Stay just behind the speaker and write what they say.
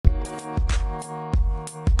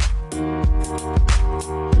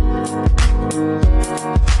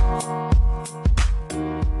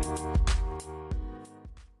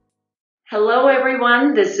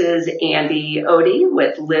everyone. This is Andy Odie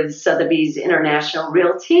with Liv Sotheby's International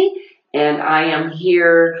Realty, and I am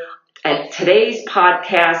here at today's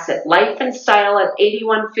podcast at Life and Style at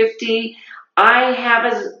 8150. I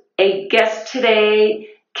have as a guest today,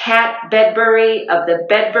 Kat Bedbury of the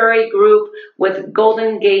Bedbury Group with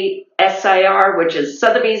Golden Gate SIR, which is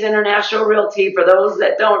Sotheby's International Realty, for those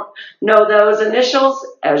that don't know those initials,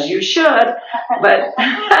 as you should. But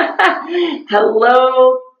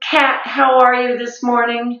hello, Kat, how are you this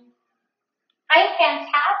morning? I'm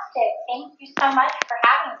fantastic. Thank you so much for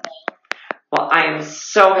having me. Well, I am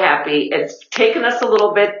so happy. It's taken us a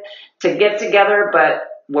little bit to get together, but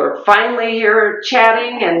we're finally here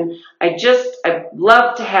chatting, and I'd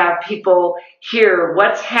love to have people hear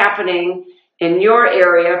what's happening in your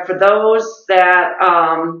area. For those that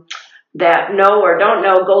know or don't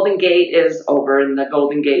know, Golden Gate is over in the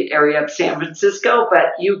Golden Gate area of San Francisco,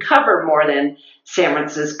 but you cover more than San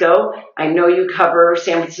Francisco. I know you cover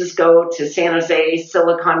San Francisco to San Jose,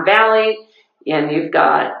 Silicon Valley, and you've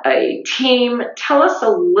got a team. Tell us a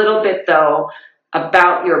little bit, though,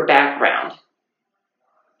 about your background.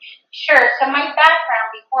 Sure. So my background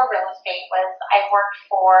before real estate was I worked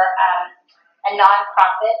for a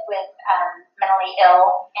nonprofit with mentally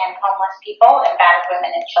ill and homeless people and battered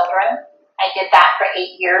women and children. I did that for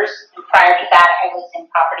 8 years. And prior to that, I was in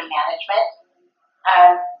property management.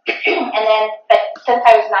 But since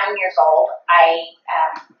I was 9 years old, I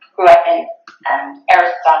grew up in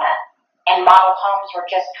Arizona, and model homes were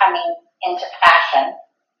just coming into fashion.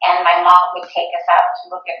 And my mom would take us out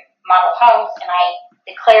to look at model homes, and I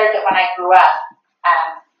declared that when I grew up,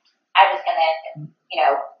 I was going to,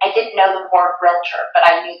 I didn't know the word realtor, but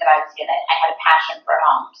I knew that I had a passion for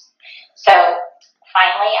homes. So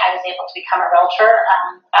finally, I was able to become a realtor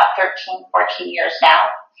about 13, 14 years now.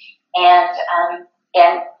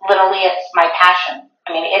 And literally it's my passion.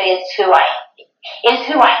 I mean, it is who I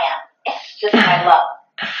am. It's just my love.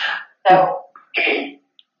 So,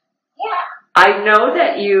 yeah. I know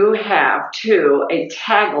that you have, too, a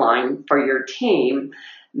tagline for your team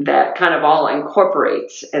that kind of all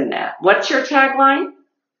incorporates in that. What's your tagline?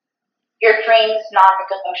 Your dreams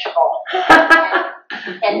non-negotiable.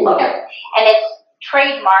 And it's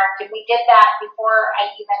trademarked, and we did that before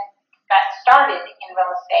I even got started in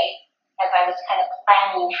real estate, as I was kind of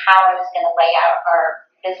planning how I was going to lay out our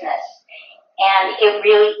business. And it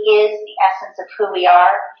really is the essence of who we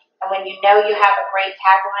are. And when you know you have a great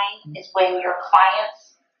tagline is when your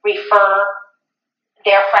clients refer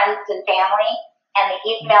their friends and family, and the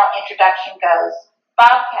email introduction goes,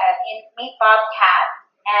 meet Bobcat,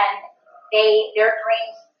 and your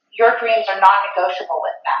dreams are non-negotiable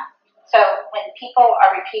with them. So when people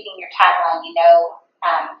are repeating your tagline, you know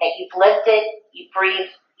that you've lived it, you breathe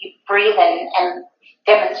and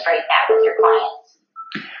demonstrate that with your clients.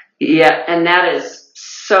 Yeah, and that is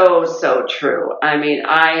so true. I mean,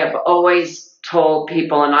 I have always told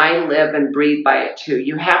people, and I live and breathe by it too,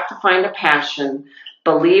 you have to find a passion,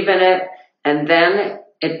 believe in it, and then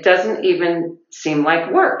it doesn't even seem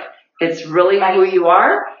like work. It's really who you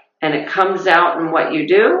are, and it comes out in what you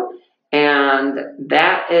do, and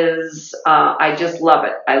that is, I just love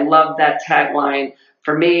it. I love that tagline.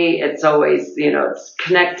 For me, it's always, it's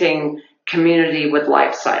connecting community with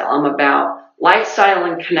lifestyle. I'm about lifestyle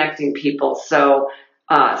and connecting people, so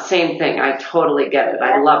same thing. I totally get it.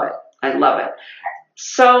 I love it.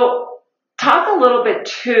 So talk a little bit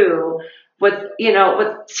too with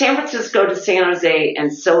San Francisco to San Jose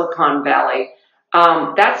and Silicon Valley.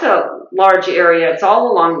 That's a large area. It's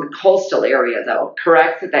all along the coastal area though,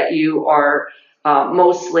 correct? That you are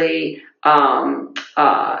mostly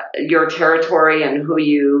your territory and who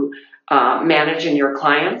you manage and your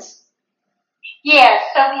clients? Yes.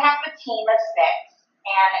 So we have a team of 6.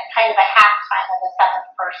 And kind of a half-time of the 7th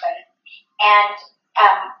person. And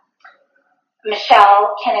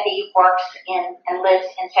Michelle Kennedy works and lives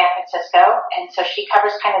in San Francisco, and so she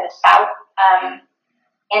covers kind of the south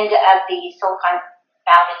end of the Silicon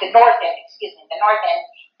Valley, the north end,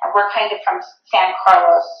 and we're kind of from San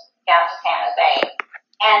Carlos down to San Jose.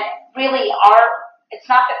 And really it's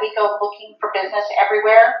not that we go looking for business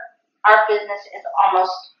everywhere. Our business is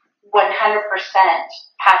almost 100%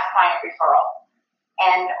 past client referral.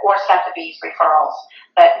 Or Sotheby's referrals,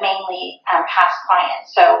 but mainly past clients.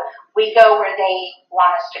 So we go where they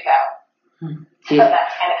want us to go. So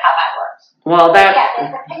that's kind of how that works. Well, the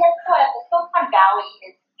peninsula, the Silicon Valley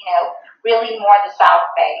is, really more the South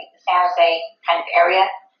Bay, the San Jose kind of area,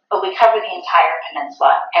 but we cover the entire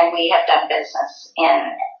peninsula, and we have done business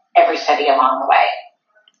in every city along the way.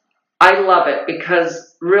 I love it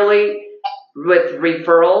because really with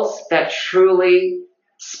referrals, that truly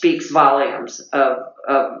speaks volumes of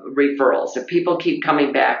referrals. If people keep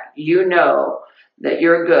coming back, you know that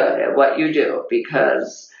you're good at what you do,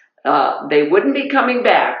 because they wouldn't be coming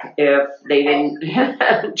back if they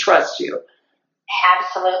didn't trust you.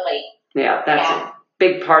 Absolutely. Yeah, that's a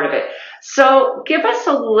big part of it. So give us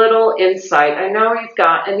a little insight. I know you've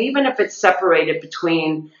got, and even if it's separated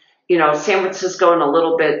between, San Francisco and a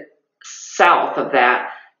little bit south of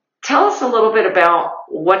that, tell us a little bit about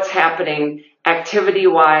what's happening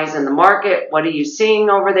activity-wise in the market. What are you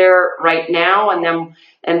seeing over there right now?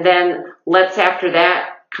 And then let's, after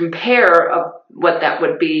that, compare of what that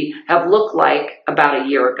would have looked like about a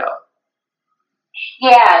year ago.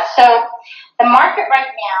 Yeah, so the market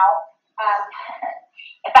right now,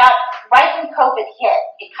 about right when COVID hit,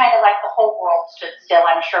 it kind of like the whole world stood still,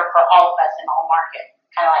 I'm sure, for all of us in all markets.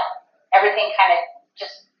 Kind of like everything kind of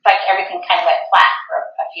went flat for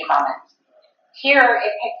a few moments. Here,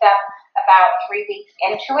 it picked up about 3 weeks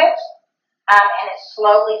into it, and it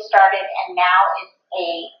slowly started, and now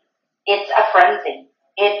it's a frenzy.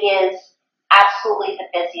 It is absolutely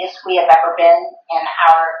the busiest we have ever been in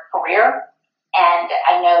our career, and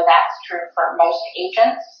I know that's true for most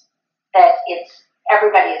agents, that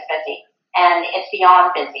everybody is busy, and it's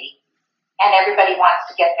beyond busy, and everybody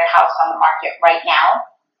wants to get their house on the market right now.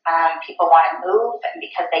 People want to move, and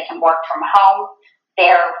because they can work from home,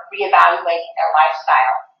 they're reevaluating their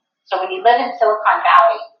lifestyle. So when you live in Silicon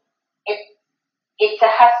Valley, it's a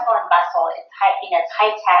hustle and bustle. It's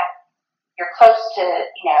high tech. You're close to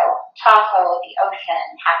Tahoe, the ocean,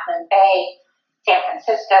 Half Moon Bay, San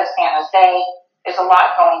Francisco, San Jose. There's a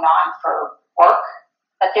lot going on for work,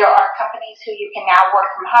 but there are companies who you can now work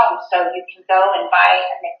from home, so you can go and buy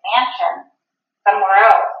a McMansion somewhere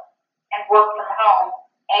else and work from home.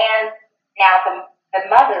 And now the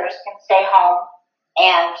mothers can stay home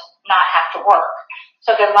and not have to work.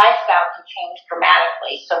 So their lifestyle can change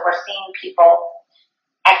dramatically. So we're seeing people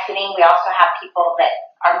exiting. We also have people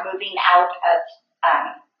that are moving out of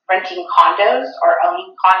renting condos or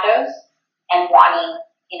owning condos and wanting,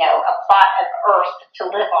 a plot of earth to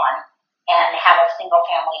live on and have a single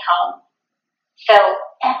family home. So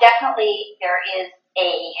definitely there is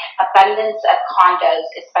a abundance of condos,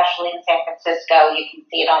 especially in San Francisco. You can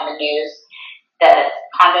see it on the news. The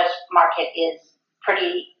condos market is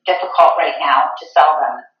pretty difficult right now to sell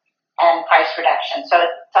them, and price reduction. So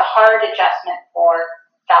it's a hard adjustment for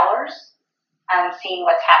sellers, seeing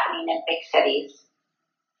what's happening in big cities.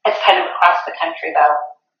 It's kind of across the country though.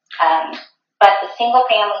 But the single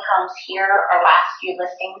family homes here, our last few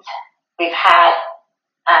listings, we've had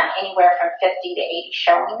anywhere from 50 to 80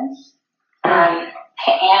 showings.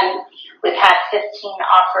 And we've had 15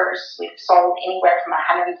 offers. We've sold anywhere from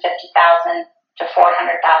 $150,000 to $400,000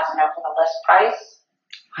 over the list price.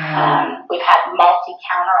 We've had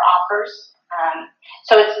multi-counter offers.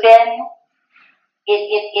 So it is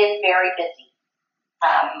very busy.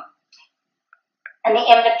 And the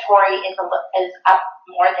inventory is up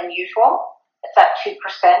more than usual. It's up 2%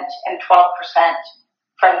 and 12%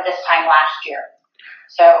 from this time last year.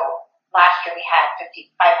 So last year we had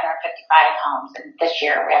 555 homes, and this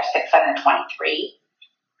year we have 623.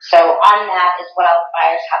 So on that, as well,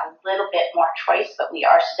 buyers have a little bit more choice, but we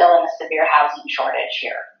are still in a severe housing shortage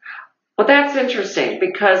here. Well, that's interesting,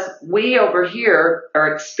 because we over here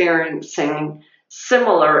are experiencing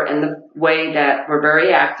similar in the way that we're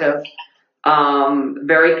very active,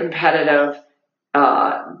 very competitive,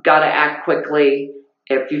 got to act quickly.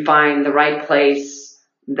 If you find the right place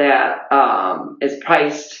that is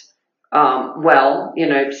priced well,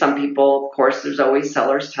 some people, of course, there's always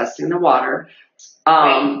sellers testing the water.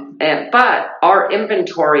 But our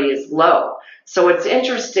inventory is low. So it's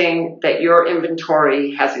interesting that your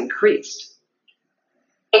inventory has increased.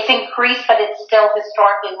 It's increased, but it's still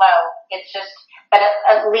historically low. It's just, but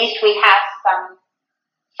at least we have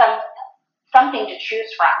something to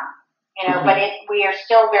choose from, Mm-hmm. But we are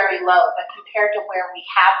still very low. But compared to where we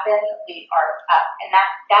have been, we are up, and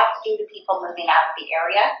that's due to people moving out of the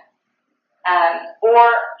area, or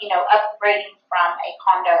upgrading from a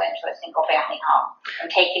condo into a single family home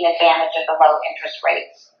and taking advantage of the low interest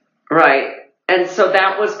rates. Right. And so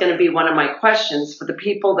that was going to be one of my questions for the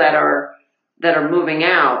people that are moving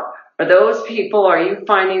out. Are those people, are you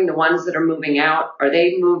finding the ones that are moving out, are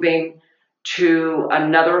they moving to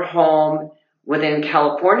another home within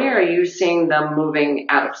California, or are you seeing them moving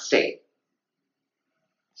out of state?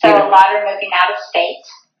 So a lot are moving out of state.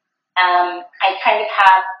 I kind of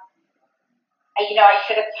have, I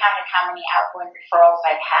should have counted how many outgoing referrals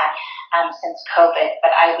I've had since COVID, but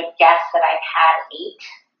I would guess that I've had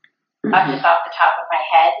 8, just off the top of my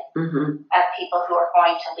head, of people who are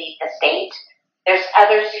going to leave the state. There's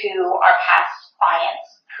others who are past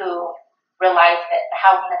clients who realize that the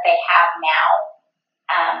housing that they have now,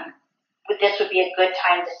 this would be a good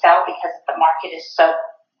time to sell because the market is so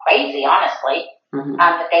crazy, honestly,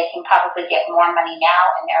 that they can probably get more money now,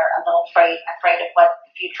 and they're a little afraid of what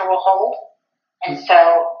the future will hold. And so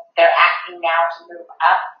they're acting now to move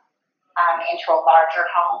up into a larger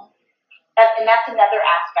home. And that's another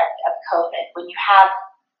aspect of COVID. When you have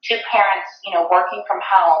two parents, working from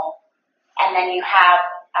home, and then you have,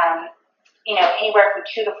 anywhere from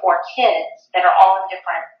 2 to 4 kids that are all in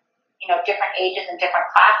different ages and different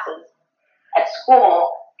classes at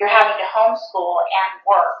school, you're having to homeschool and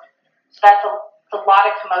work. So that's a lot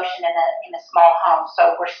of commotion in a small home.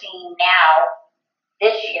 So we're seeing now,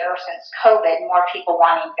 this year, since COVID, more people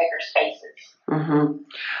wanting bigger spaces. Mm-hmm.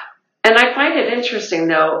 And I find it interesting,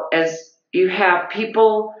 though, as you have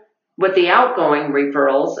people with the outgoing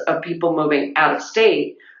referrals of people moving out of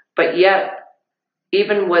state, but yet,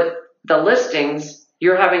 even with the listings,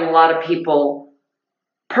 you're having a lot of people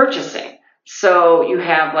purchasing. So you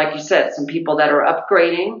have, like you said, some people that are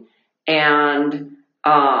upgrading and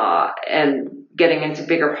getting into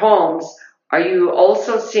bigger homes. Are you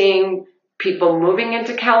also seeing people moving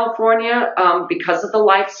into California because of the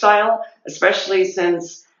lifestyle, especially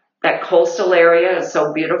since that coastal area is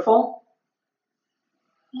so beautiful?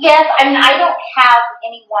 Yes, I mean, I don't have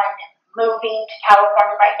anyone moving to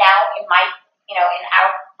California right now in my, in our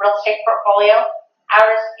real estate portfolio.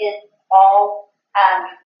 Ours is all,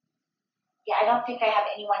 I don't think I have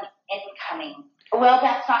anyone incoming. Well,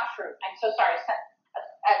 that's not true. I'm so sorry.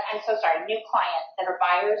 New clients that are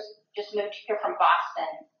buyers just moved here from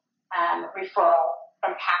Boston, referral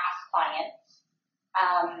from past clients.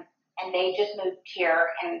 And they just moved here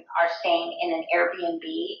and are staying in an Airbnb,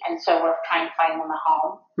 and so we're trying to find them a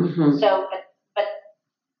home. Mm-hmm. So, but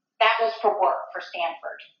that was for work for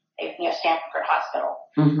Stanford, Stanford Hospital.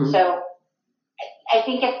 Mm-hmm. So, I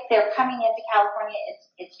think if they're coming into California,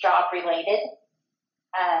 it's job related.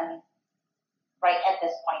 Right at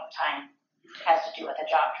this point in time, it has to do with a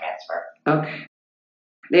job transfer. Okay.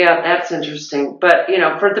 Yeah, that's interesting. But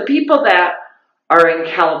for the people that are in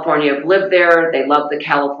California, have lived there, they love the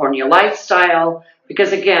California lifestyle,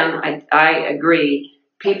 because again, I agree,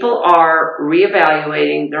 people are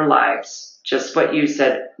reevaluating their lives, just what you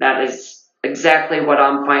said, that is exactly what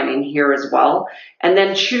I'm finding here as well, and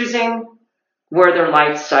then choosing where their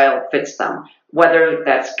lifestyle fits them, whether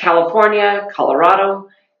that's California, Colorado,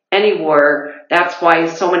 anywhere. That's why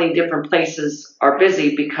so many different places are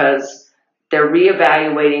busy, because they're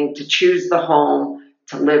reevaluating to choose the home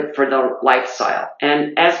to live for the lifestyle.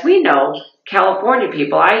 And as we know, California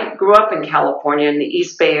people, I grew up in California in the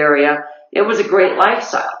East Bay area. It was a great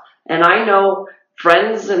lifestyle. And I know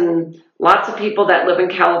friends and lots of people that live in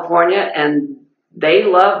California, and they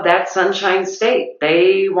love that sunshine state.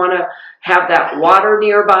 They want to have that water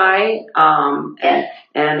nearby, and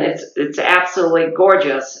it's absolutely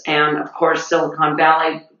gorgeous. And of course, Silicon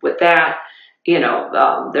Valley with that,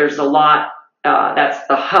 there's a lot. That's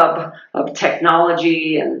the hub of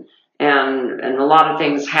technology and a lot of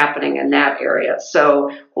things happening in that area.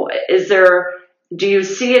 So do you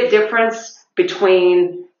see a difference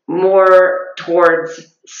between more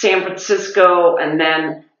towards San Francisco and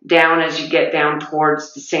then down as you get down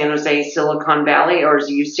towards the San Jose, Silicon Valley, or are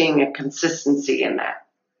you seeing a consistency in that?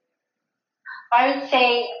 I would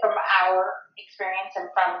say from our experience and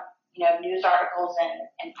from, news articles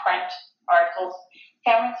and print articles,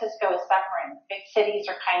 San Francisco is suffering. Big cities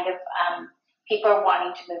are kind of, people are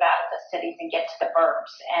wanting to move out of the cities and get to the burbs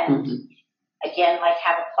and, again,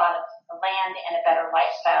 have a plot of land and a better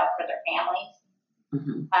lifestyle for their families.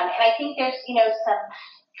 And I think there's, some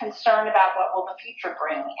concern about what will the future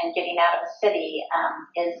bring, and getting out of the city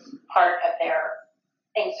is part of their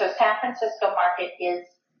thing. So San Francisco market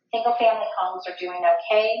single-family homes are doing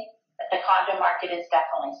okay, but the condo market is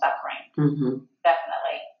definitely suffering.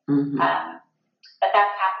 Definitely. But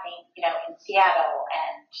that's happening, in Seattle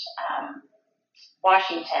and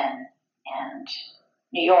Washington and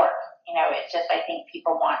New York. It's just, I think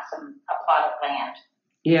people want a plot of land.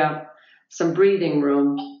 Yeah, some breathing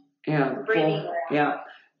room. Yeah, breathing room. Yeah,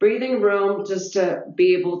 breathing room just to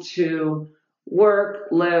be able to work,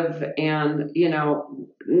 live, and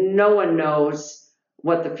no one knows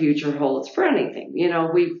what the future holds for anything.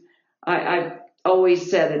 I've always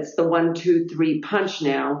said it's the 1, 2, 3 punch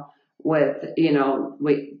now. With,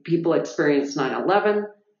 people experience 9/11,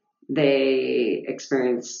 they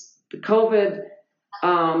experience the COVID,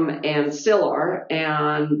 and still are.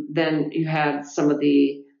 And then you had some of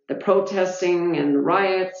the protesting and the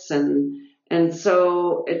riots. And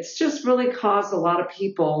so it's just really caused a lot of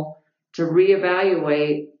people to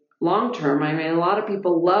reevaluate long term. I mean, a lot of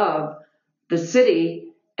people love the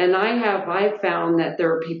city I've found that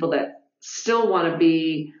there are people that still want to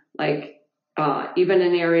be like, even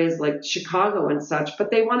in areas like Chicago and such,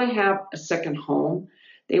 but they want to have a second home.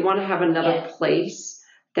 They want to have another place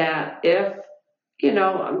that if,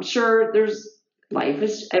 I'm sure life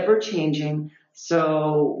is ever changing.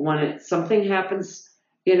 So when something happens,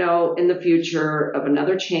 in the future of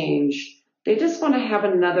another change, they just want to have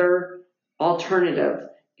another alternative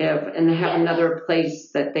and have another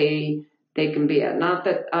place that they can be at. Not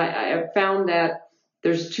that I have found that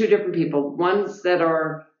there's two different people. Ones that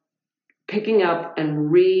are picking up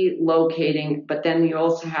and relocating, but then you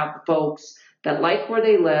also have the folks that like where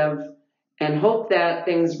they live and hope that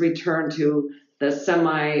things return to the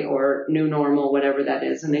semi or new normal, whatever that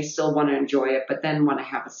is, and they still want to enjoy it, but then want to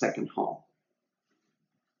have a second home.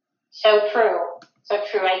 So true. So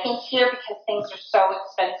true. I think here, because things are so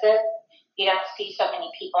expensive, you don't see so many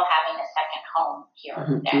people having a second home here.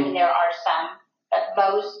 Mm-hmm. I mean, there are some, but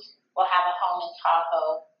most will have a home in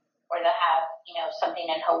Tahoe, or they'll have, something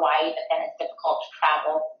in Hawaii, but then it's difficult to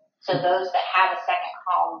travel. So those that have a second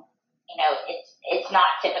home, it's not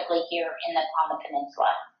typically here on the peninsula.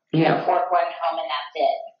 Yeah. Afford one home and that's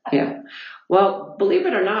it. Yeah. Well, believe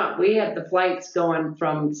it or not, we had the flights going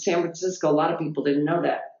from San Francisco. A lot of people didn't know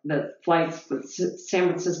that. The flights from San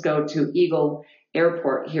Francisco to Eagle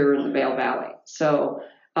Airport here in the Vail Valley. So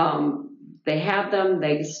they have them,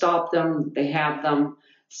 they stop them, they have them.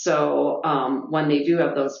 So when they do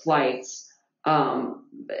have those flights,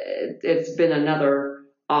 it's been another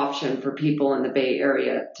option for people in the Bay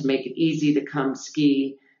Area to make it easy to come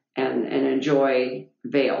ski and enjoy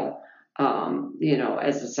Vail,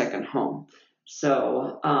 as a second home.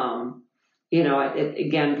 So,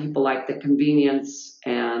 again, people like the convenience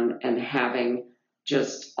and having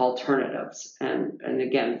just alternatives and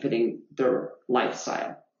again, fitting their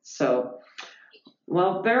lifestyle. So,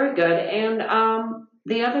 well, very good. And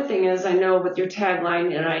the other thing is, I know with your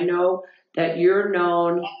tagline, and I know that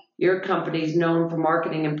your company's known for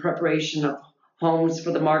marketing and preparation of homes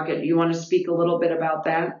for the market. You want to speak a little bit about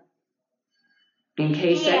that? In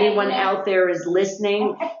case anyone out there is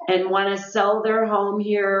listening and want to sell their home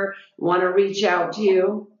here, want to reach out to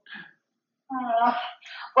you?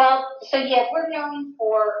 We're known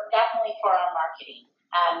definitely for our marketing.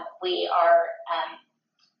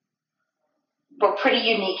 We're pretty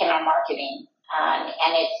unique in our marketing,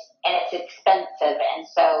 and it's expensive, and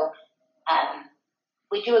so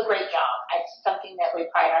we do a great job. It's something that we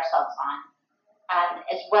pride ourselves on,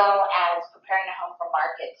 as well as preparing a home for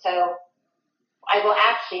market. So I will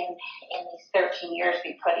actually, in these 13 years,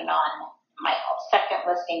 be putting on my second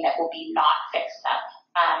listing that will be not fixed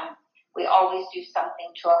up. We always do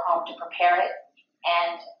something to a home to prepare it,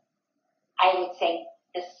 and I would say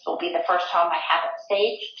this will be the first home I haven't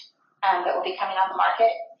staged that will be coming on the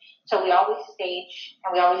market. So we always stage,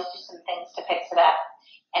 and we always do some things to fix it up,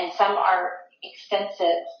 and some are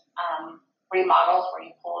extensive remodels where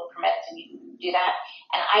you pull the permits and you do that.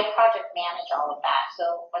 And I project manage all of that.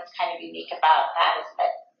 So what's kind of unique about that is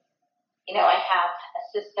that, I have a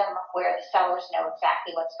system where the sellers know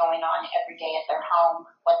exactly what's going on every day at their home,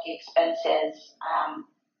 what the expense is,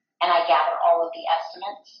 and I gather all of the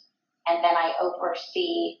estimates. And then I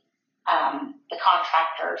oversee the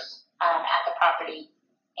contractors at the property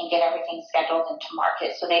and get everything scheduled into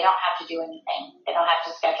market. So they don't have to do anything. They don't have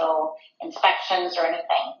to schedule inspections or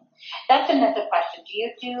anything. That's another question. Do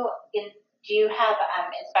you have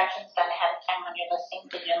inspections done ahead of time when you're listing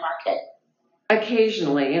in your market?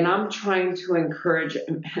 Occasionally, and I'm trying to encourage.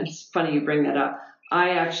 It's funny you bring that up.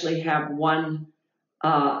 I actually have one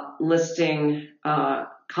listing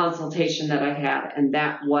consultation that I had, and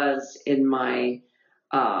that was in my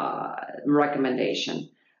recommendation.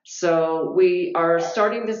 So we are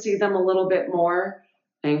starting to see them a little bit more,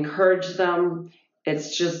 encourage them.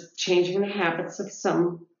 It's just changing the habits of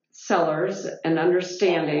some sellers and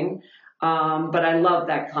understanding. But I love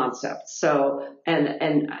that concept. So,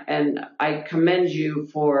 and I commend you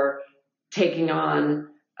for taking on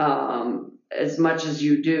as much as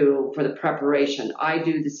you do for the preparation. I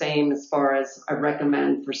do the same as far as I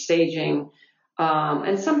recommend for staging.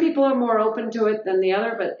 And some people are more open to it than the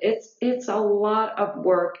other, but it's a lot of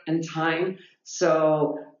work and time.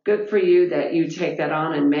 So good for you that you take that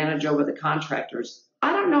on and manage over the contractors.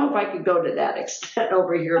 I don't know if I could go to that extent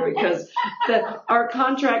over here because our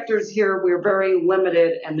contractors here, we're very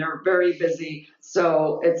limited and they're very busy.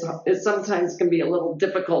 So it sometimes can be a little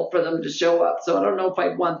difficult for them to show up. So I don't know if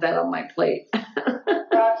I want that on my plate. Well,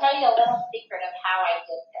 I'll tell you a little secret of how I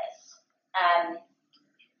did this.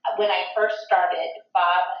 When I first started,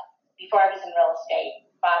 Bob, before I was in real estate,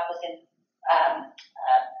 Bob was in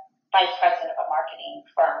vice president of a marketing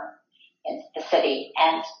firm. in the city,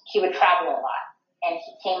 and he would travel a lot. And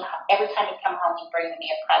he came every time he'd come home, he'd bring me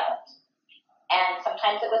a present. And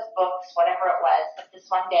sometimes it was books, whatever it was. But this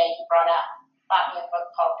one day he bought me a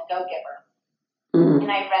book called The Go-Giver. And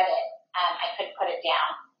I read it. I couldn't put it down.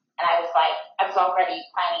 And I was already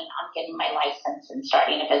planning on getting my license and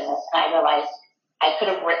starting a business. And I realized I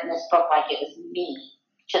could have written this book like it was me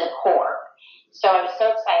to the core. So I was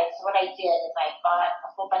so excited. So what I did is I bought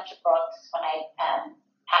a whole bunch of books when I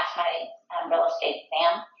passed my real estate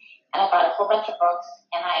exam. And I bought a whole bunch of books,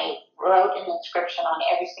 and I wrote an inscription on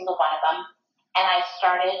every single one of them. And I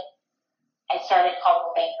started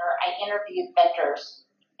Caldwell Banker. I interviewed vendors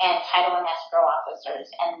and title and escrow officers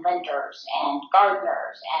and lenders and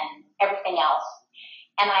gardeners and everything else.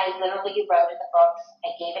 And I literally wrote in the books.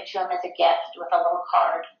 I gave it to them as a gift with a little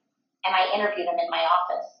card, and I interviewed them in my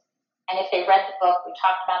office. And if they read the book, we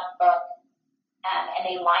talked about the book, and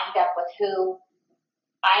they lined up with who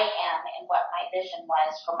I am and what my vision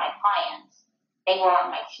was for my clients, they were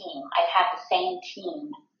on my team. I've had the same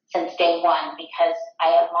team since day one because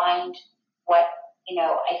I aligned what,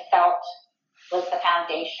 I felt was the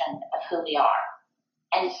foundation of who we are.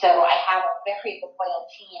 And so I have a very loyal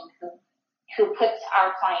team who puts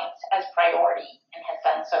our clients as priority and has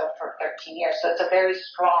done so for 13 years. So it's a very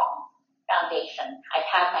strong foundation. I've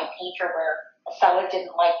had my painter where a seller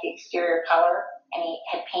didn't like the exterior color and he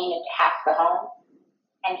had painted half the home,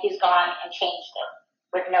 and he's gone and changed it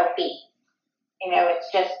with no fee.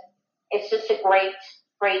 It's just a great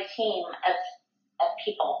team of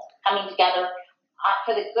people coming together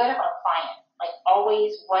for the good of our client. Like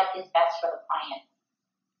always, what is best for the client,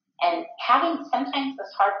 and having sometimes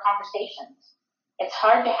those hard conversations. It's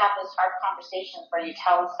hard to have those hard conversations where you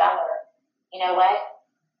tell the seller, you know what,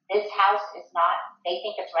 this house is not. They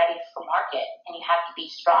think it's ready for market, and you have to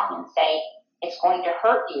be strong and say it's going to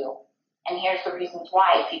hurt you. And here's the reasons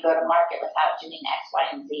why if you go to market without doing X, Y,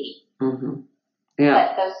 and Z. Mm-hmm. Yeah.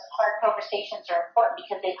 But those hard conversations are important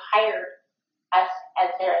because they've hired us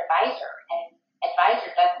as their advisor. And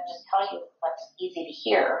advisor doesn't just tell you what's easy to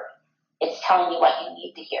hear. It's telling you what you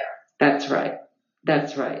need to hear. That's right.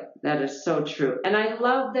 That's right. That is so true. And I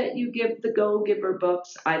love that you give the Go-Giver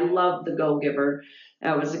books. I love the Go-Giver.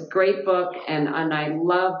 That was a great book. And I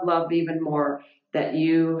love even more that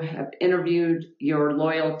you have interviewed your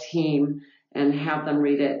loyal team and have them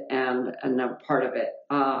read it and a part of it.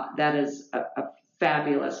 That is a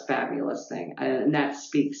fabulous thing. And that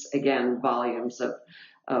speaks, again, volumes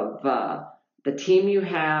of the team you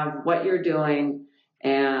have, what you're doing,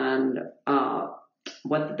 and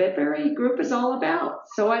what the Bitberry Group is all about.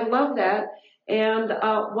 So I love that. And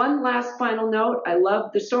one last final note, I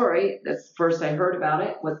love the story. That's the first I heard about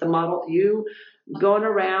it with the model, you going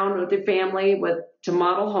around with your family to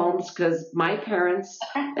model homes, because my parents,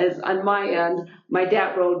 as on my end, my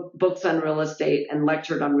dad wrote books on real estate and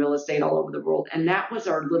lectured on real estate all over the world. And that was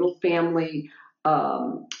our little family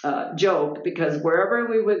joke, because wherever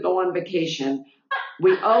we would go on vacation,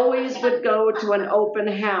 we always would go to an open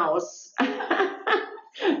house.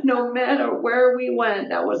 No matter where we went,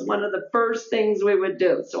 that was one of the first things we would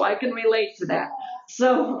do. So I can relate to that.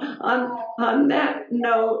 So on that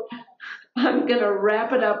note, I'm going to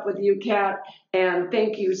wrap it up with you, Kat, and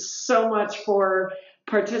thank you so much for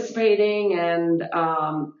participating and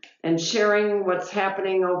sharing what's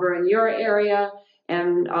happening over in your area.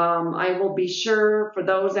 And I will be sure, for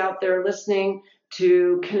those out there listening,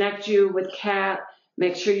 to connect you with Kat.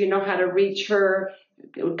 Make sure you know how to reach her.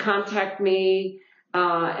 Contact me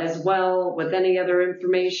as well with any other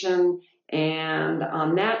information. And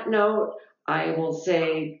on that note, I will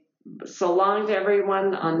say so long to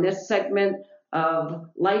everyone on this segment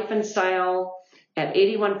of Life and Style at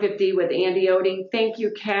 8150 with Andy Odie. Thank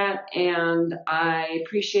you, Kat, and I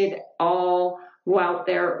appreciate all who out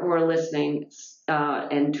there who are listening.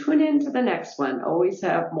 And tune in to the next one. Always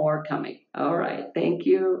have more coming. All right. Thank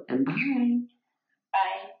you, and bye.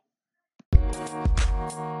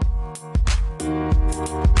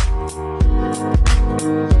 Bye.